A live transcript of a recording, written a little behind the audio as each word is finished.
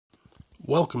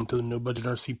Welcome to the No Budget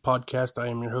RC podcast. I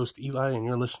am your host, Eli, and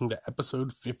you're listening to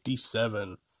episode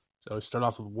 57. So I start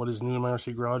off with what is new in my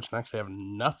RC garage, and actually I have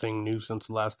nothing new since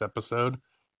the last episode.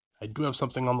 I do have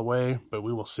something on the way, but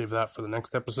we will save that for the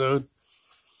next episode.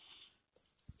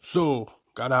 So,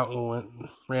 got out and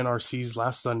ran RCs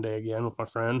last Sunday again with my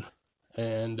friend,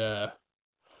 and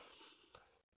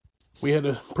we had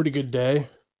a pretty good day.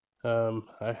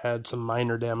 I had some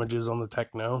minor damages on the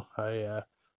Tekno. I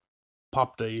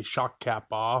popped a shock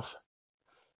cap off,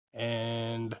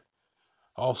 and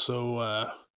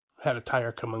also had a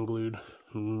tire come unglued.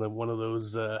 One of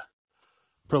those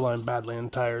Proline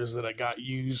Badland tires that I got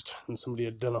used, and somebody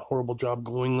had done a horrible job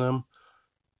gluing them.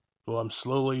 Well, I'm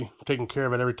slowly taking care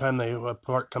of it. Every time a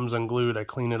part comes unglued, I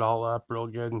clean it all up real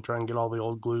good and try and get all the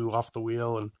old glue off the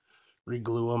wheel and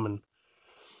re-glue them. And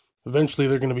eventually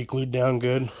they're going to be glued down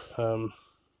good.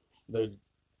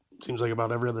 It seems like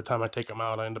about every other time I take them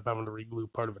out, I end up having to re-glue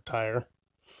part of a tire.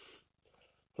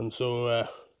 And so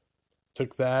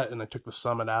took that, and I took the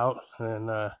Summit out, and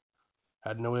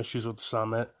had no issues with the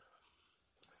Summit.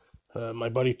 My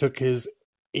buddy took his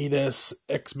 8S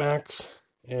X-Max,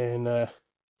 and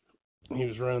he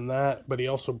was running that, but he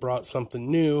also brought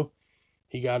something new.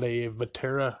 He got a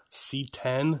Vatera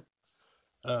C10.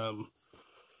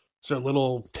 It's a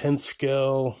little 10th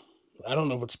scale. I don't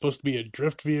know if it's supposed to be a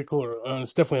drift vehicle or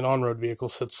it's definitely an on-road vehicle,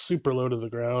 so it's super low to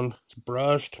the ground. It's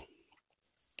brushed.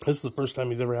 This is the first time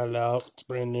he's ever had it out. It's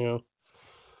brand new.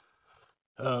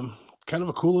 Kind of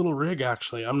a cool little rig,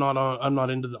 actually. I'm not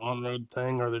into the on-road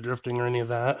thing or the drifting or any of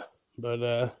that,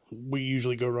 but we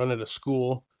usually go run at a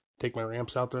school, take my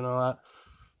ramps out there and all that.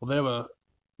 Well, they have a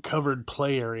covered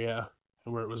play area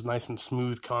where it was nice and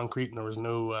smooth concrete, and there was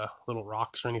no little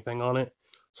rocks or anything on it.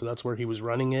 So that's where he was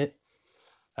running it.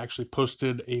 I actually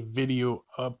posted a video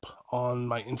up on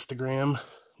my Instagram.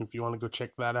 If you want to go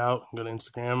check that out, go to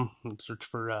Instagram and search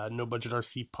for No Budget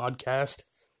RC Podcast.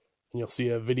 And you'll see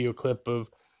a video clip of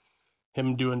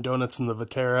him doing donuts in the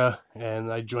Vatera, and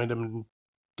I joined him and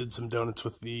did some donuts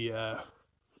with the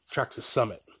Traxxas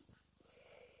Summit.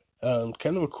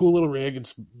 Kind of a cool little rig.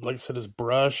 It's, like I said, it's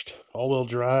brushed, all-wheel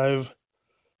drive,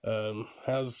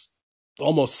 has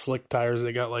almost slick tires.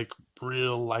 They got like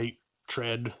real light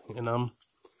tread in them.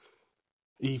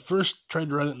 He first tried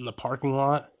to run it in the parking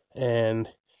lot, and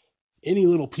any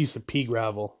little piece of pea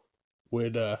gravel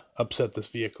would upset this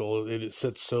vehicle. It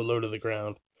sits so low to the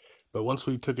ground. But once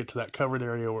we took it to that covered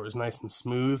area where it was nice and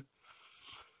smooth,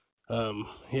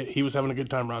 he was having a good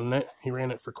time running it. He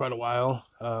ran it for quite a while.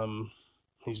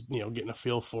 He's getting a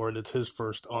feel for it. It's his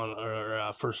first I'm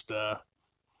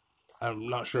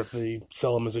not sure if they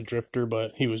sell him as a drifter,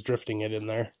 but he was drifting it in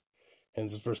there, and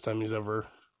it's the first time he's ever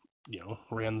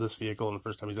ran this vehicle, and the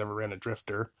first time he's ever ran a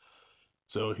drifter.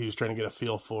 So he was trying to get a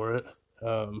feel for it.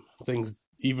 Things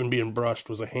even being brushed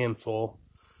was a handful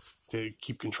to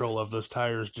keep control of. Those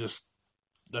tires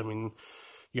you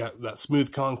got that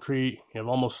smooth concrete, you have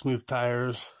almost smooth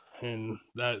tires, and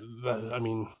that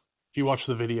if you watch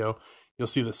the video, you'll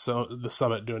see the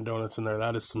Summit doing donuts in there.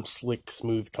 That is some slick,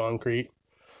 smooth concrete.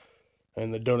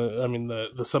 And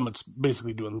the Summit's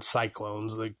basically doing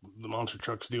cyclones like the monster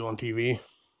trucks do on TV.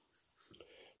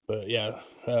 But yeah,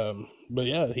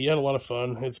 he had a lot of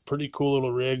fun. It's a pretty cool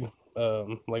little rig.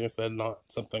 Like I said, not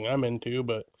something I'm into,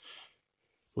 but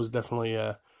it was definitely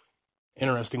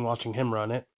interesting watching him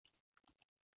run it.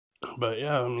 But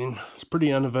yeah, it's a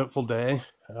pretty uneventful day.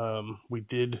 We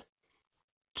did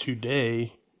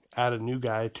today add a new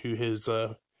guy to his,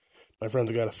 my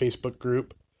friend's got a Facebook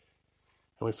group,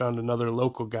 and we found another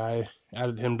local guy,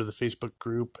 added him to the Facebook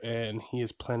group, and he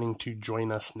is planning to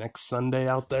join us next Sunday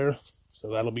out there. So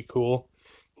that'll be cool.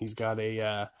 He's got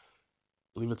I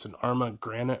believe it's an Arrma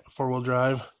Granite 4-wheel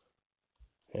drive.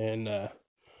 And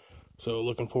so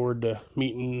looking forward to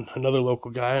meeting another local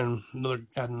guy and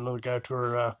adding another guy to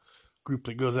our group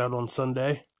that goes out on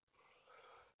Sunday.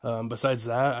 Besides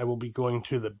that, I will be going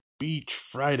to the beach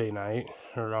Friday night,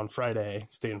 or on Friday,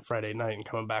 staying Friday night and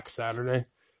coming back Saturday.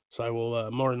 So I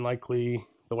will, more than likely,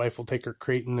 the wife will take her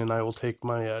Creighton and I will take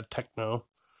my Tekno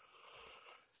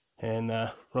and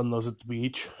run those at the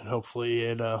beach. And hopefully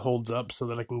it holds up so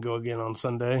that I can go again on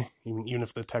Sunday. Even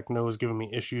if the Tekno is giving me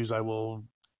issues, I will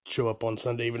show up on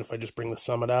Sunday, even if I just bring the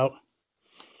Summit out.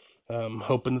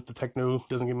 Hoping that the Tekno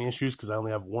doesn't give me issues, because I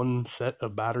only have one set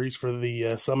of batteries for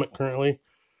the Summit currently.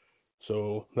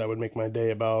 So that would make my day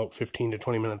about 15 to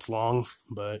 20 minutes long.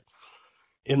 But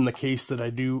in the case that I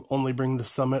do only bring the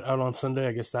Summit out on Sunday,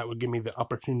 I guess that would give me the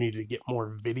opportunity to get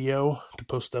more video to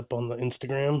post up on the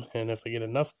Instagram. And if I get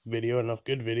enough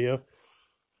good video,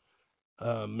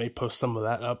 may post some of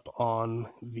that up on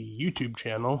the YouTube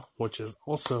channel, which is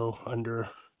also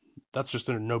under That's just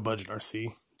under No Budget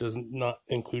RC. Does not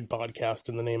include podcast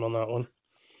in the name on that one.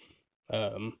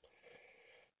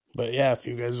 But yeah, if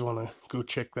you guys want to go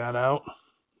check that out,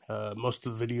 most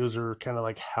of the videos are kind of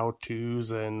like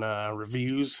how-tos and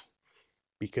reviews,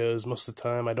 because most of the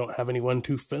time I don't have anyone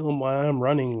to film while I'm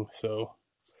running, so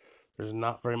there's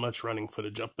not very much running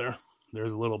footage up there.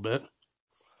 There's a little bit.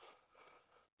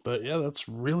 But yeah, that's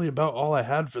really about all I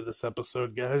had for this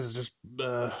episode, guys. It just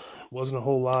wasn't a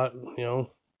whole lot,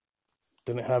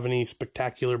 Didn't have any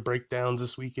spectacular breakdowns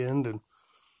this weekend, and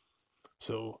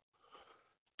so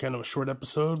kind of a short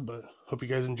episode, but hope you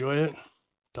guys enjoy it.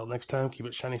 Till next time, keep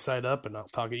it shiny side up, and I'll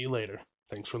talk at you later.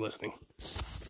 Thanks for listening.